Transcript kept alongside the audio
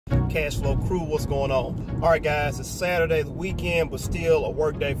Cash Flow crew, what's going on? All right guys, it's Saturday, the weekend, but still a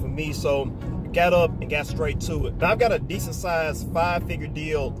work day for me, so I got up and got straight to it. Now I've got a decent sized 5-figure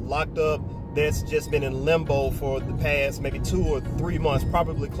deal locked up that's just been in limbo for the past maybe 2 or 3 months,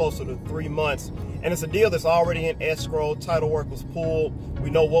 probably closer to 3 months. And it's a deal that's already in escrow, title work was pulled, we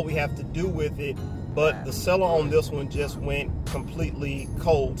know what we have to do with it, but the seller on this one just went completely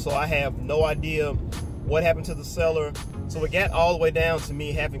cold. So I have no idea what happened to the seller. So it got all the way down to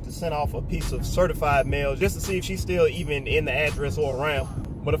me having to send off a piece of certified mail just to see if she's still even in the address or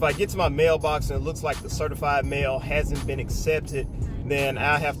around. But if I get to my mailbox and it looks like the certified mail hasn't been accepted, then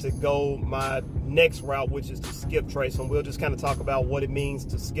I have to go my next route, which is to skip trace. And we'll just kind of talk about what it means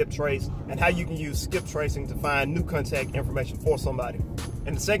to skip trace and how you can use skip tracing to find new contact information for somebody.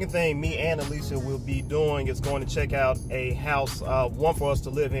 And the second thing me and Alicia will be doing is going to check out a house, one for us to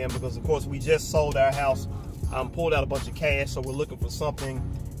live in, because of course we just sold our house, pulled out a bunch of cash, so we're looking for something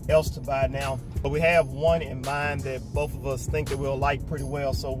else to buy now. But we have one in mind that both of us think that we'll like pretty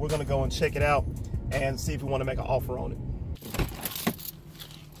well, so we're going to go and check it out and see if we want to make an offer on it.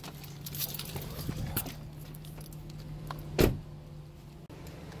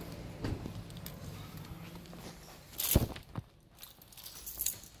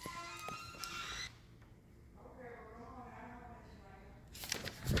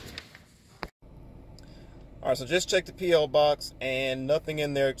 All right, so just check the P.O. box and nothing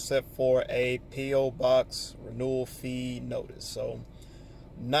in there except for a P.O. box renewal fee notice. So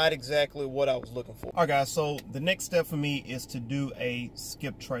not exactly what I was looking for. All right, guys, so the next step for me is to do a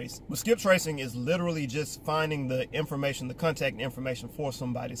skip trace. But skip tracing is literally just finding the information, the contact information for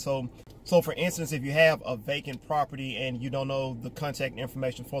somebody. So for instance, if you have a vacant property and you don't know the contact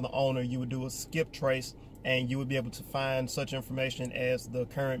information for the owner, you would do a skip trace and you would be able to find such information as the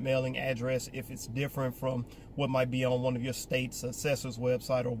current mailing address if it's different from what might be on one of your state's assessor's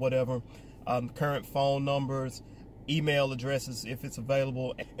website or whatever, current phone numbers, email addresses if it's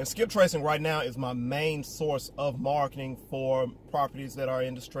available. And skip tracing right now is my main source of marketing for properties that are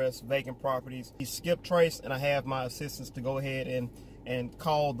in distress, vacant properties. You skip trace and I have my assistants to go ahead and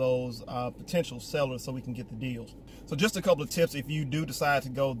call those potential sellers so we can get the deals. So just a couple of tips if you do decide to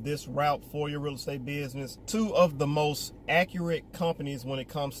go this route for your real estate business. 2 of the most accurate companies when it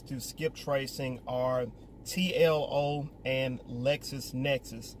comes to skip tracing are TLO and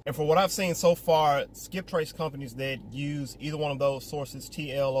LexisNexis. And for what I've seen so far, skip trace companies that use either one of those sources,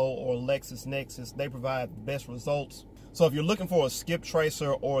 TLO or LexisNexis, they provide the best results. So if you're looking for a skip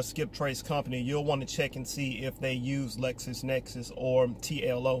tracer or a skip trace company, you'll want to check and see if they use LexisNexis or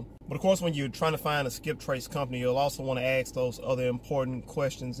TLO. But of course, when you're trying to find a skip trace company, you'll also want to ask those other important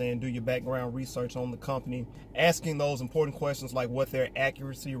questions and do your background research on the company. Asking those important questions like what their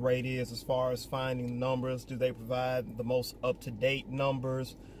accuracy rate is as far as finding numbers. Do they provide the most up-to-date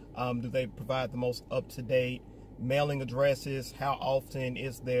numbers? Do they provide the most up-to-date mailing addresses? How often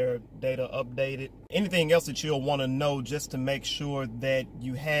is their data updated? Anything else that you'll want to know just to make sure that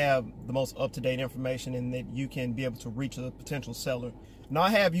you have the most up-to-date information and that you can be able to reach a potential seller. Now I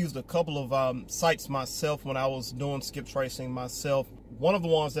have used a couple of sites myself when I was doing skip tracing myself. One of the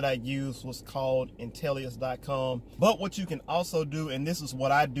ones that I used was called Intellius.com. But what you can also do, and this is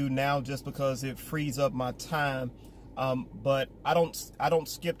what I do now just because it frees up my time, but I don't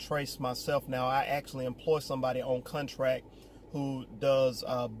skip trace myself now. I actually employ somebody on contract who does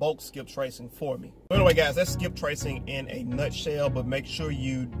bulk skip tracing for me. But anyway, guys, that's skip tracing in a nutshell, but make sure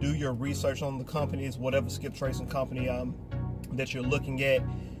you do your research on the companies, whatever skip tracing company that you're looking at,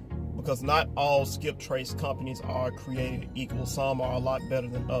 because not all skip trace companies are created equal. Some are a lot better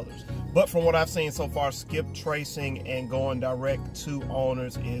than others. But from what I've seen so far, skip tracing and going direct to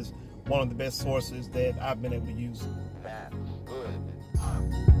owners is one of the best sources that I've been able to use.